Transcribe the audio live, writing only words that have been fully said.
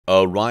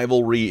A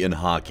rivalry in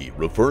hockey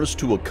refers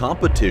to a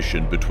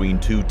competition between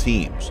two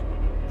teams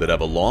that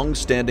have a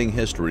long-standing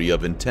history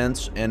of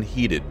intense and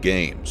heated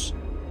games.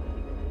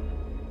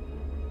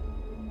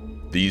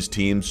 These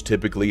teams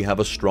typically have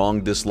a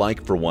strong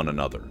dislike for one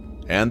another,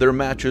 and their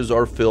matches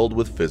are filled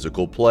with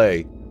physical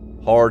play,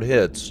 hard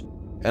hits,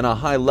 and a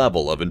high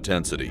level of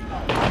intensity.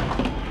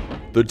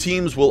 The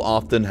teams will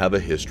often have a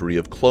history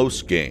of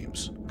close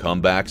games,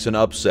 comebacks, and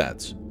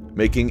upsets,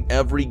 making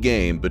every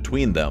game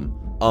between them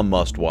a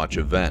must-watch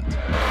event.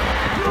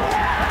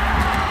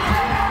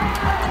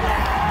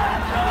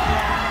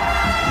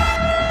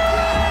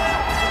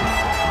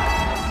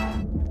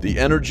 The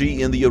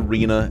energy in the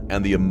arena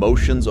and the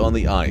emotions on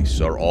the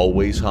ice are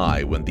always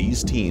high when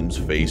these teams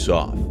face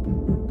off.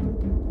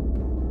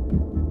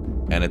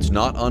 And it's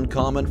not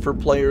uncommon for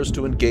players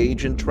to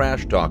engage in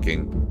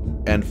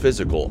trash-talking and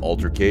physical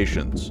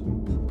altercations.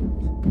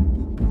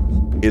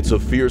 It's a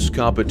fierce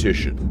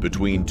competition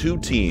between two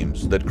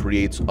teams that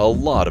creates a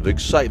lot of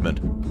excitement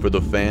for the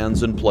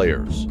fans and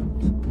players.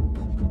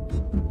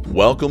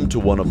 Welcome to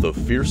one of the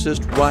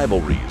fiercest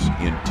rivalries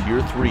in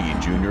Tier 3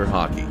 junior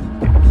hockey,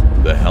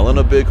 the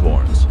Helena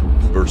Bighorns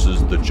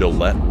versus the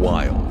Gillette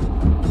Wild.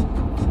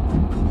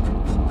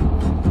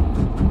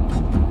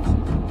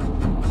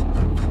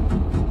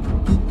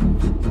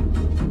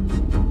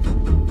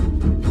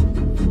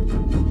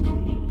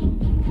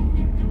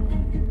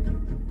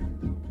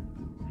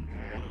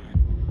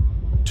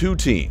 Two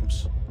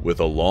teams with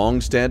a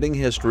long-standing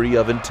history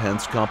of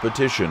intense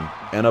competition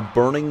and a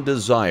burning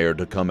desire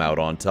to come out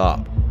on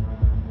top.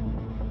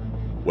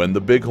 When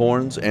the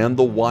Bighorns and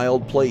the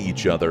Wild play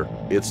each other,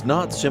 it's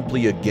not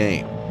simply a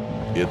game.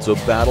 It's a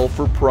battle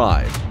for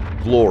pride,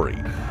 glory,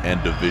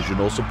 and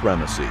divisional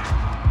supremacy.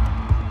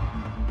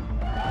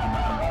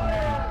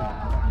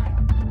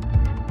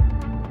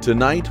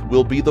 Tonight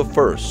will be the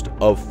first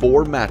of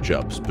 4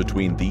 matchups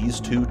between these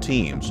two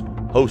teams,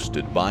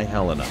 hosted by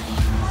Helena.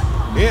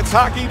 It's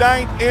hockey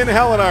night in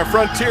Helena,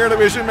 Frontier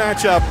Division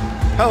matchup.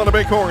 Helena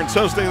Bighorns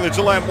hosting the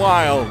Gillette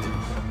Wild.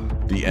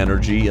 The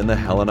energy in the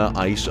Helena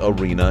Ice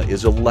Arena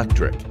is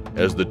electric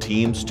as the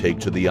teams take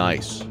to the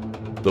ice.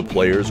 The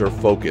players are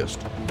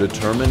focused,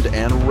 determined,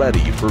 and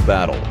ready for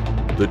battle.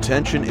 The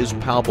tension is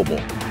palpable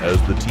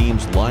as the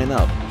teams line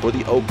up for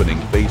the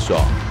opening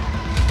face-off.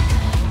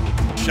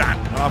 Shot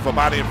off a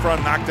body in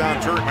front, knocked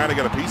down. Turk might have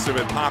got a piece of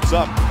it, pops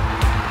up.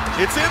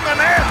 It's in the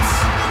nets!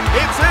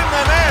 It's in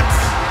the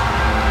nets!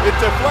 It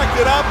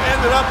deflected up,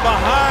 ended up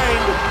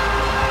behind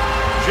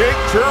Jake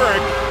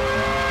Turek.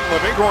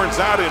 The Bighorns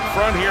out in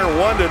front here,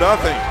 1-0.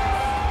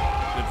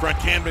 In front,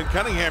 Camden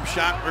Cunningham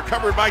shot,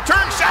 recovered by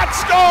Turk, shot,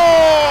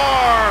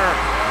 score!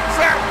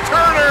 Zach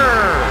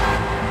Turner!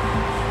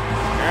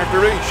 After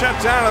being shut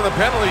down on the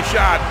penalty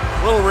shot,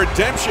 a little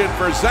redemption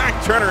for Zach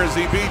Turner as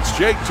he beats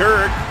Jake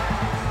Turek.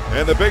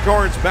 And the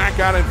Bighorns back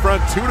out in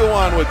front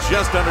 2-1 with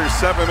just under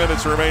 7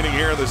 minutes remaining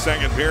here in the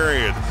second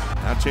period.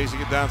 Now chasing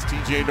it down is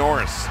TJ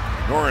Norris.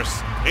 Norris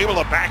able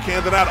to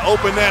backhand it out,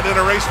 open net in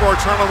a race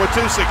towards Harlan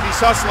Watusik.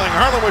 He's hustling.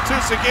 Harlan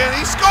Watusik in.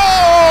 He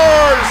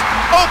scores!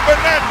 Open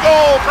net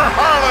goal for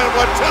Harlan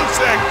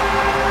Watusik.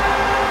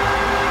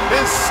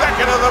 His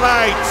second of the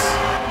night.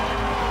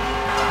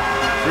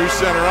 Through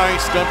center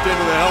ice, dumped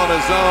into the Helena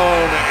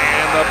zone,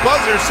 and the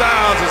buzzer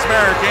sounds as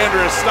Merrick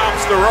Andrus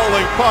stops the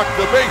rolling puck.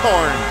 The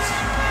Bighorns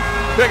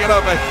picking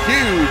up a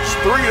huge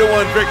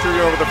 3-1 victory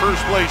over the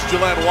first place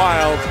Gillette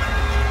Wild,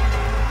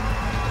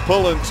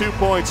 pulling 2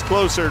 points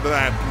closer to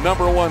that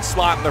 #1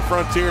 slot in the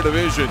Frontier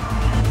Division.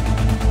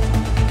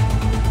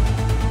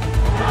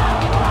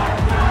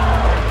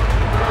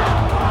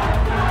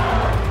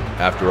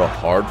 After a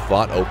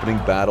hard-fought opening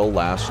battle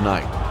last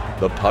night,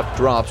 the puck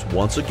drops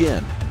once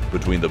again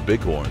between the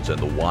Bighorns and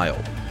the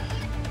Wild.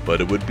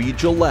 But it would be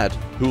Gillette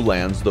who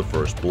lands the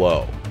first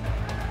blow.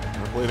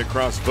 Played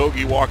across,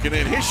 Vogie walking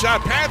in. His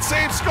shot, pad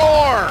save,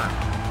 score!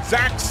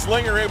 Zach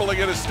Slinger able to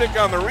get a stick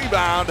on the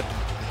rebound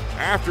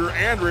after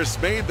Andrus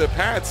made the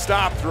pad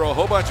stop through a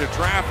whole bunch of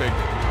traffic.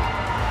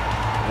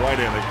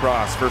 Right-handed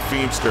cross for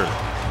Feemster.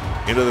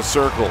 Into the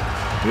circle.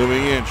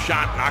 Moving in.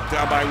 Shot knocked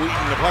down by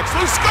Wheaton. The puck's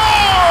loose.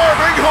 Score!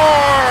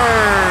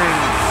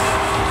 Bighorns!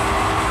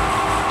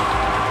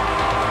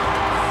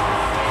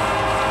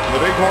 The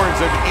Bighorns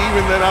have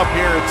evened it up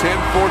here at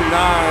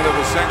 10:49 of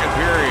the second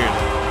period.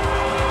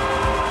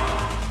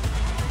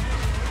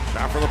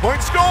 Now from the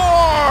point.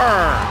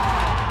 Score!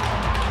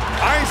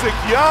 Isaac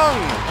Young.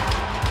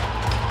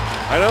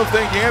 I don't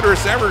think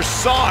Andrus ever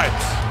saw it.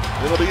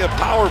 It'll be a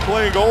power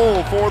play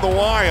goal for the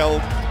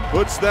Wild.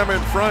 Puts them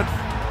in front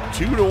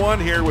 2-1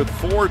 here with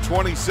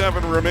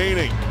 4:27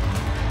 remaining.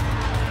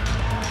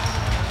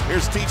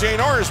 Here's TJ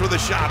Norris with a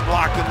shot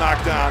blocked and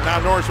knocked down. Now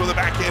Norris with a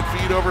backhand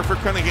feed over for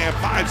Cunningham.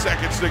 5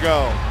 seconds to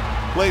go.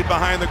 Played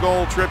behind the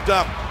goal, tripped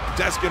up.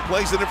 Deskin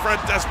plays it in front,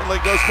 desperately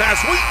goes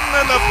past Wheaton,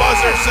 and the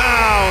buzzer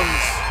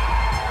sounds.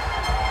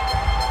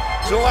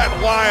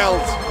 Gillette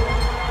Wild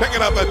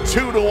picking up a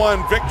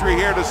 2-1 victory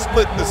here to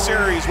split the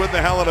series with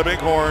the Helena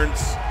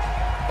Bighorns.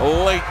 A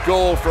late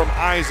goal from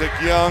Isaac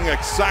Young.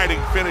 Exciting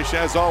finish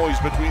as always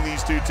between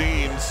these two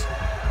teams.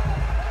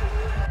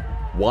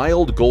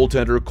 Wild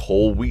goaltender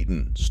Cole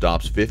Wheaton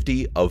stops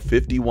 50 of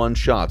 51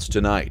 shots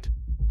tonight,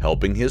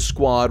 helping his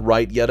squad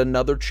write yet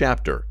another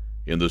chapter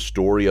in the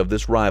story of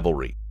this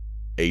rivalry,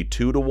 a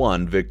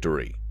 2-1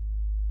 victory.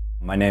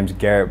 My name's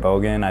Garrett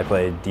Bogan. I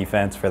play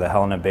defense for the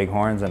Helena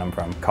Bighorns, and I'm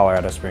from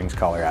Colorado Springs,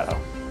 Colorado.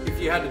 If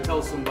you had to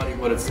tell somebody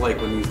what it's like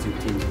when these two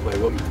teams play,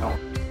 what would you tell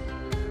them?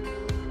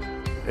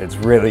 It's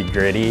really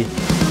gritty,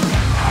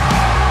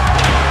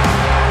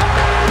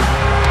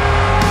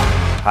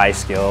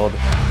 high-skilled.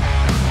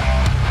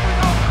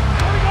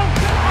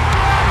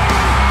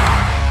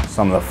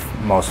 Some of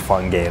the most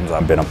fun games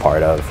I've been a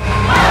part of.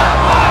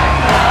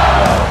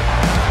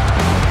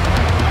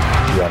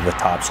 You have the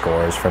top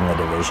scorers from the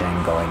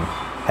division going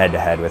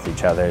head-to-head with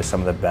each other, some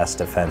of the best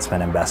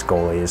defensemen and best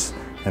goalies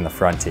in the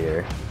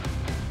frontier.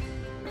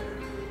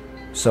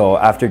 So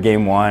after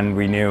game one,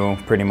 we knew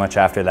pretty much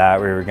after that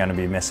we were going to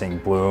be missing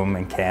Bloom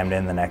and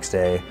Camden the next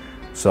day.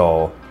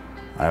 So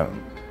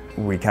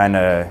we kind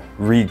of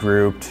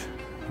regrouped,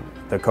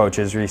 the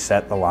coaches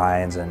reset the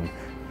lines and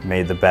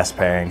made the best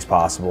pairings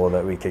possible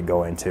that we could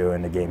go into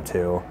game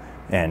two.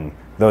 And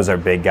those are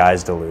big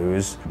guys to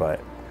lose, but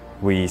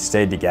we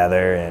stayed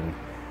together and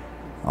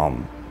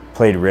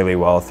played really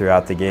well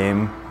throughout the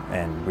game,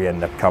 and we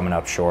ended up coming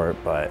up short,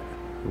 but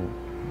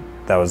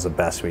that was the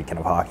best weekend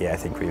of hockey I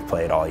think we've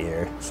played all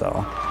year. So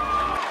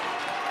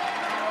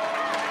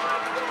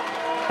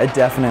it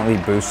definitely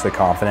boosts the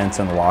confidence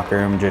in the locker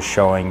room, just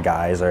showing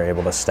guys are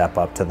able to step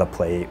up to the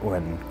plate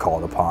when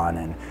called upon,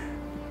 and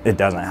it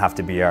doesn't have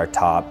to be our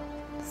top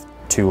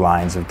two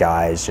lines of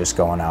guys just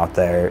going out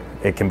there.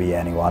 It can be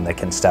anyone that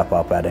can step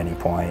up at any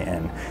point,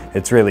 and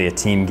it's really a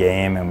team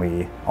game, and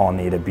we all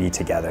need to be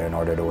together in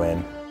order to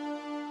win.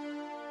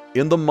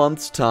 In the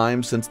month's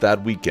time since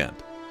that weekend,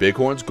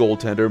 Bighorns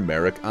goaltender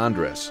Merrick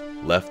Andres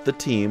left the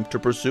team to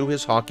pursue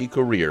his hockey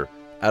career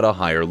at a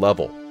higher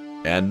level.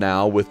 And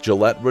now, with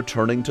Gillette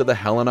returning to the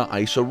Helena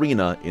Ice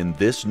Arena in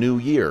this new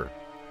year,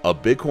 a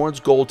Bighorns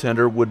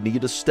goaltender would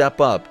need to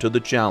step up to the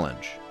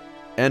challenge.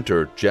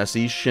 Enter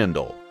Jesse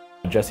Schindel.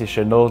 Jesse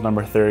Schindel,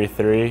 number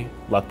 33,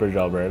 Lethbridge,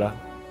 Alberta.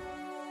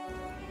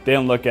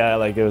 Didn't look at it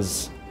like it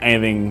was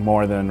anything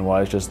more than it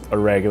was just a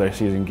regular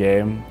season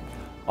game.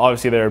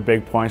 Obviously, there are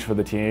big points for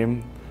the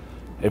team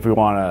if we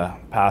want to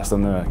pass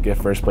them to get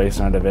first place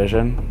in our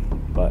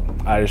division, but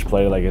I just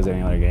played it like it was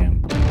any other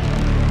game.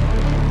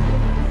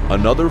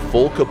 Another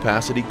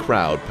full-capacity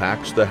crowd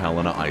packs the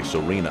Helena Ice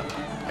Arena,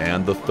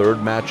 and the third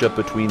matchup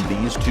between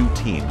these two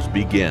teams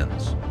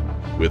begins.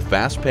 With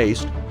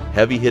fast-paced,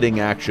 heavy-hitting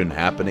action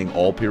happening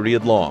all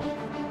period long,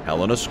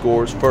 Helena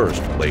scores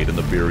first late in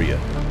the period.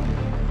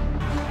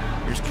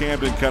 Here's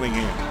Camden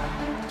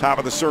Cunningham, top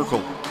of the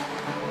circle.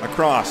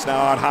 Across, now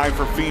out high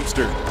for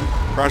Feemster.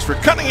 Cross for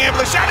Cunningham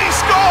with a shot, he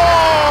scores!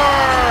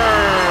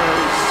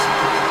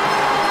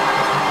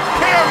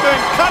 Camden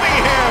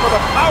Cunningham with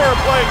a power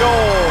play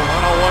goal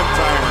on a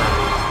one-timer.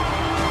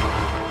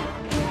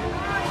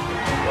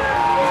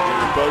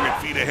 Bogan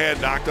feet ahead,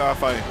 knocked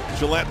off a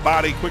Gillette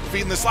body, quick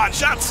feed in the slot,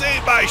 shot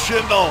saved by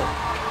Schindel.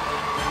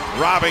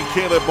 Robbing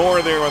Caleb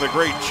Moore there with a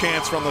great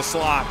chance from the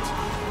slot.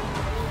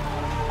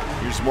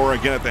 Here's Moore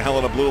again at the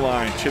Helena blue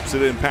line, chips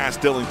it in past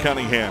Dylan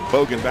Cunningham.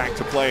 Bogan back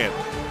to play it.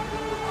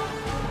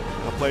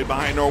 Well played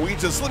behind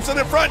Norwegian, slips it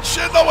in front.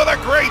 Schindel with a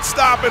great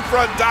stop in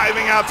front,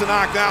 diving out to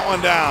knock that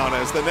one down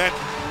as the net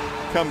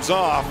comes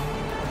off.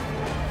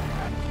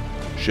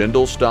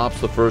 Schindel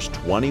stops the first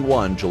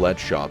 21 Gillette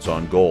shots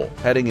on goal,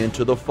 heading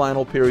into the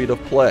final period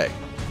of play,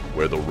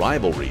 where the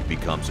rivalry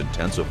becomes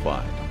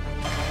intensified.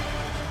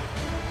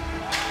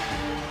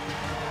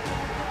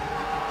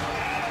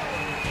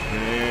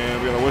 And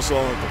we got a whistle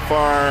at the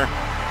far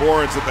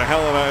boards at the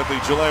Helena at the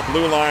Gillette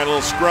blue line. A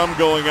little scrum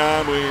going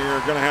on. We are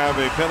going to have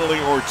a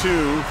penalty or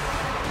two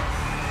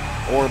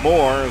or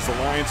more as the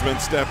linesmen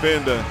step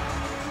in to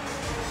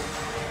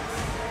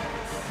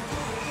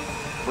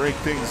break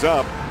things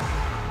up.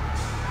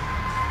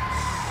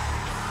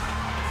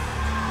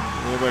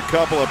 We have a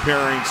couple of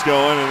pairings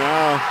going, and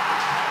now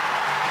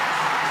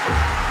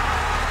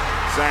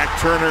Zach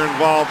Turner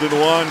involved in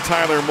one,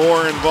 Tyler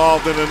Moore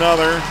involved in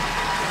another.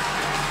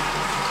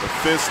 The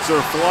fists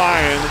are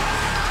flying.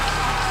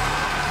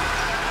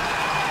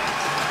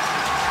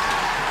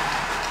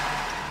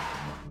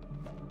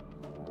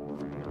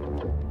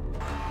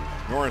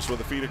 Norris with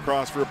a feed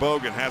across for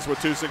Bogan. Has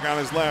Watusik on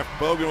his left.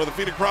 Bogan with a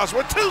feed across.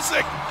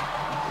 Watusik!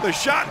 The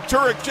shot,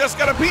 Turek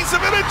just got a piece of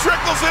it. It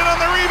trickles in on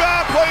the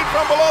rebound. Played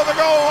from below the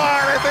goal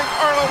line. I think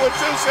Arlo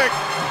Watusik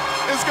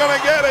is going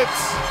to get it.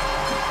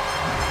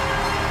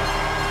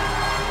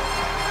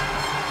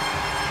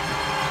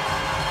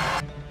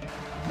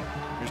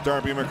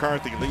 Darby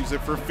McCarthy leaves it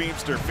for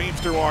Feemster.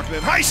 Feemster walking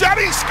in. High shot,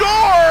 he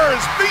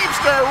scores!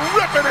 Feemster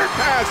ripping it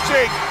past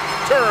Jake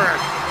Turek.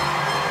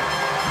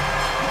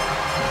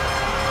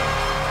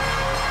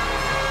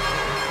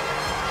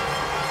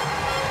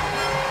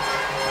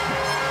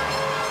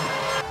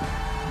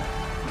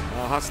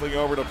 Hustling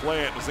over to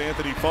play it was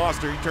Anthony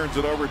Foster. He turns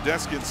it over.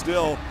 Deskin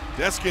still.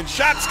 Deskin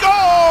shot, score!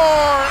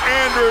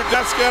 Andrew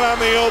Deskin on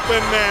the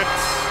open net.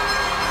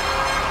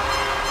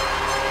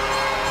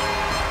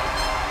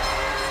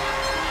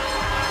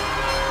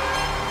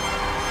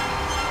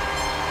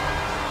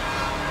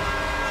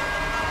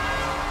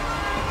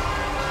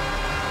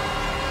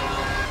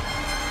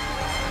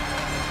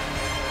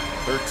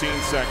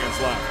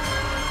 seconds left.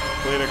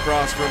 Played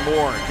across for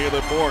Moore.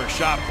 Caleb Moore,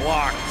 shot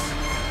blocked.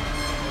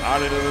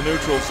 Out into the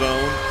neutral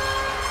zone.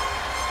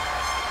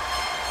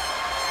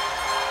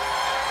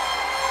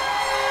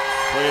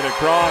 Played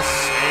across,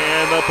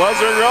 and the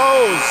buzzer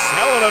goes.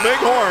 Helena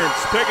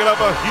Bighorns picking up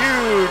a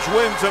huge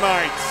win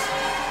tonight.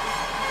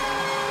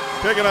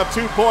 Picking up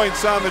 2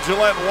 points on the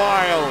Gillette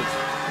Wild.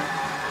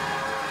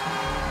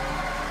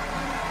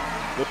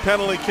 The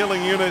penalty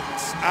killing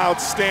unit's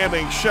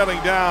outstanding,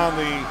 shutting down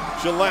the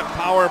Gillette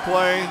power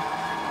play,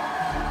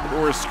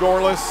 who were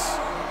scoreless.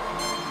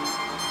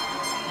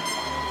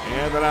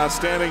 And an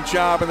outstanding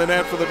job in the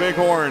net for the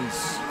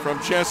Bighorns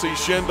from Jesse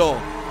Schindel.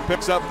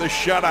 Picks up the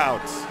shutout.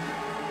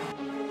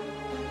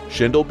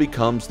 Schindel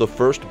becomes the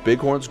first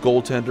Bighorns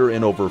goaltender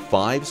in over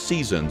 5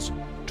 seasons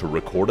to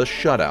record a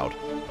shutout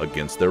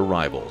against their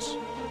rivals.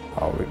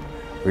 Oh,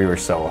 we were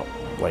so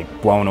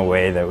blown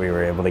away that we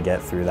were able to get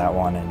through that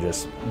one and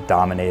just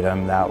dominate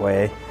him that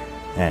way.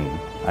 And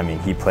I mean,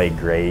 he played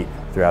great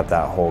throughout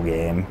that whole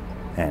game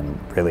and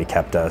really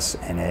kept us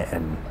in it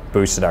and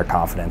boosted our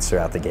confidence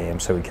throughout the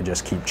game so we could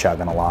just keep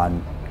chugging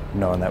along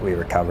knowing that we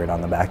recovered on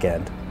the back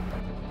end.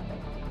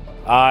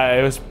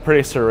 It was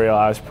pretty surreal.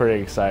 I was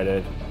pretty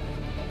excited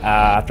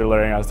after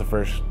learning I was the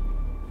first,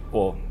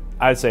 well,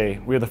 I'd say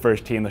we were the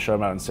first team to show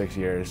them out in 6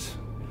 years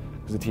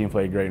because the team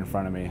played great in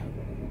front of me.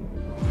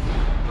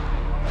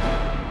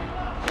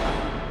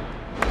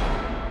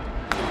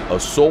 A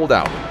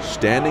sold-out,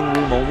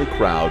 standing-room-only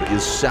crowd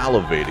is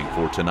salivating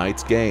for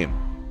tonight's game,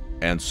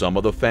 and some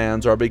of the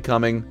fans are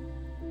becoming,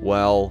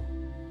 well,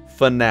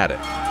 fanatic.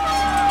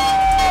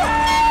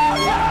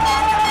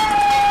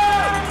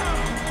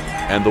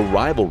 And the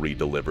rivalry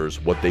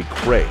delivers what they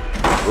crave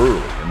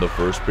early in the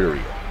first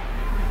period.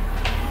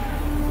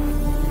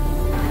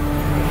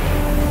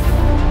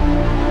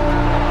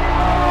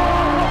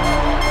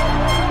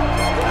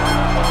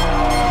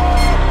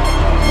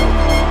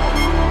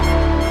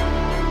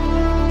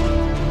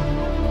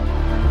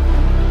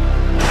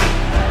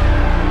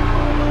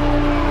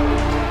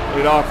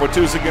 Off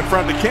Watusick in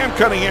front to Cam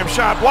Cunningham,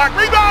 shot block,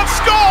 rebound,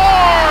 score!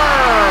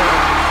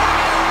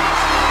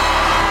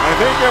 I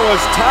think it was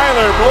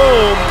Tyler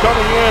Bloom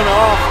coming in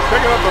off,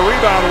 picking up the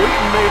rebound.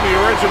 Wheaton made the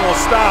original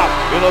stop.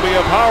 It'll be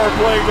a power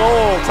play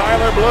goal.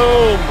 Tyler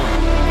Bloom.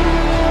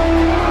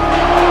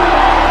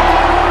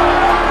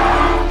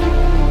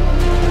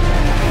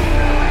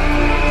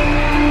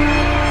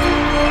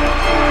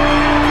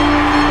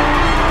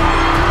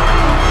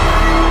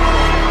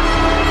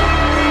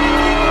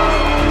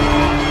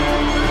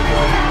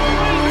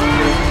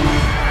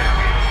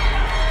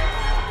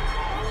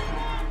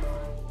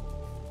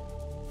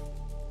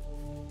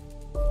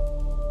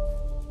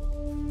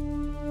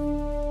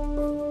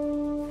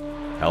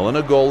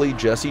 Helena goalie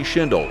Jesse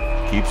Schindel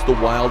keeps the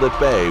Wild at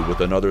bay with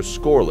another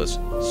scoreless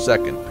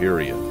second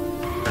period.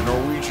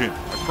 Norwegian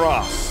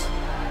across.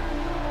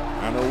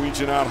 A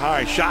Norwegian out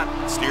high. Shot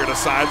steered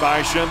aside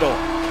by Schindel.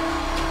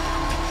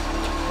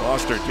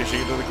 Foster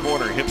dishing into the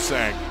corner. Hip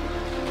sag.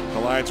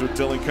 Collides with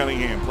Dylan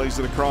Cunningham. Plays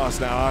it across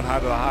now out high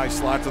to the high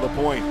slot to the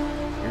point.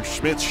 Here's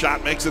Schmidt's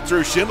shot makes it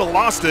through. Schindel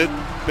lost it.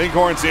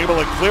 Bighorns able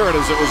to clear it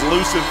as it was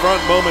loose in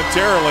front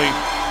momentarily.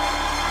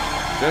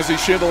 Jesse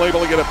Schindel able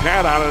to get a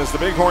pad on it as the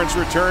Bighorns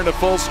return to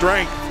full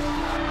strength.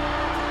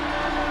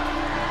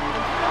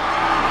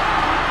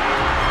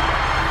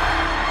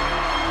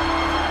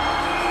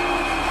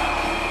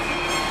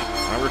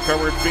 Now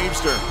recovered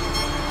Feemster.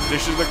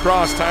 Dishes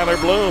across, Tyler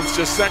Bloom's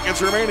just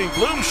seconds remaining.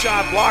 Bloom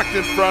shot blocked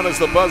in front as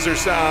the buzzer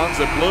sounds,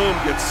 and Bloom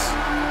gets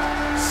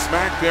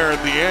smacked there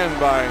at the end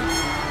by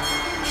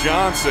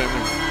Johnson.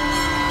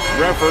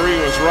 The referee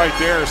was right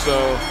there, so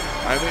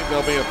I think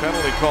there'll be a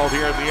penalty called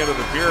here at the end of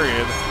the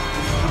period.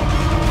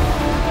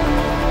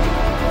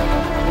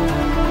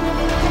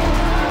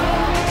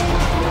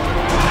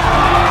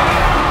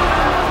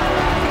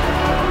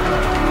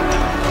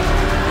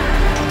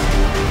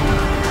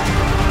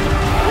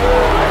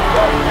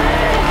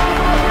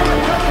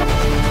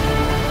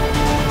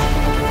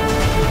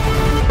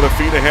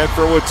 Feet ahead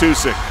for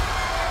Watusick.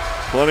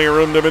 Plenty of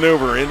room to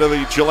maneuver into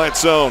the Gillette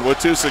zone.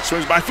 Watusick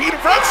swings by feet in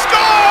front. Score!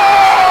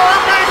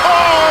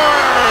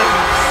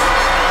 Bighorns!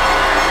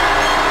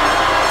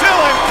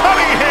 Dylan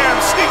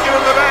Cunningham sneaking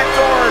in the back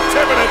door.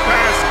 Tipping it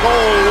past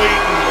Cole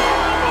Wheaton.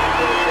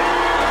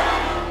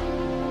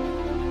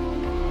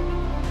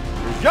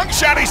 Young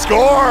Shotty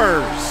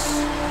scores!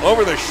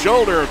 Over the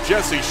shoulder of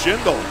Jesse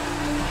Schindel.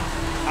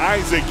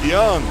 Isaac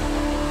Young.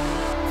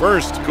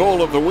 First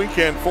goal of the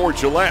weekend for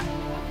Gillette.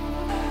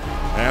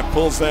 That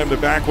pulls them to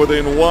back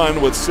within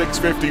one with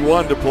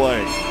 6:51 to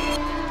play.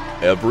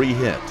 Every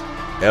hit,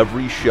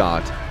 every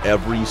shot,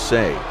 every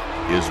save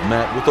is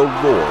met with a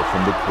roar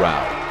from the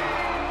crowd.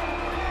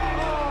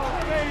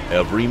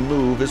 Every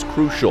move is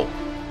crucial.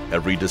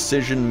 Every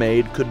decision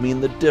made could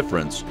mean the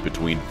difference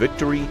between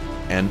victory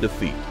and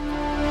defeat.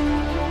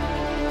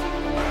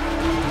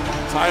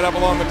 Tied up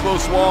along the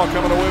close wall,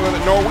 coming away with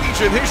it.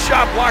 Norwegian, his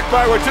shot blocked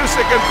by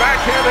Watusick and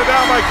backhanded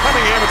down by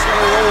Cunningham. It's going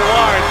to roll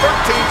wide.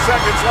 13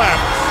 seconds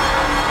left.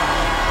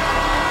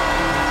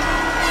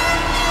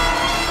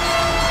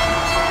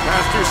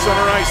 Pass through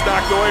center ice,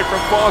 knocked away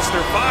from Foster.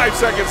 5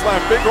 seconds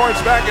left.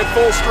 Bighorns back at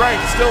full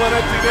strength. Still an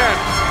empty net.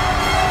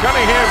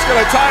 Cunningham's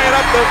going to tie it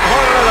up. The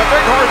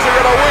Bighorns are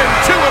going to win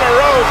 2 in a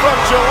row from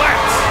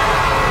Gillette.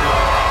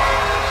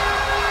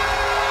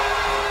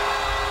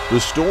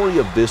 The story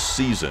of this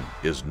season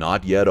is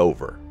not yet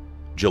over.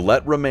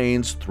 Gillette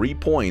remains 3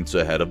 points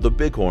ahead of the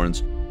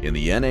Bighorns in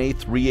the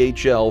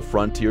NA3HL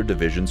Frontier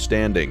Division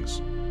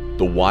standings.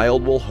 The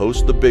Wild will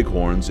host the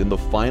Bighorns in the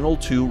final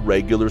 2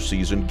 regular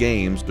season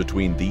games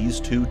between these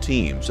 2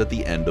 teams at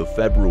the end of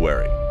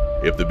February.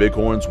 If the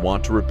Bighorns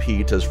want to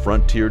repeat as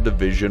Frontier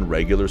Division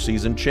regular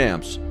season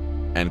champs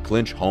and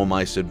clinch home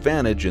ice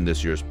advantage in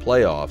this year's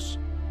playoffs,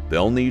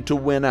 they'll need to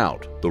win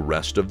out the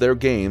rest of their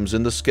games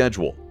in the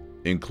schedule,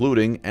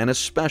 including and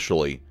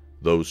especially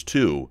those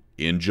 2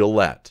 in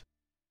Gillette.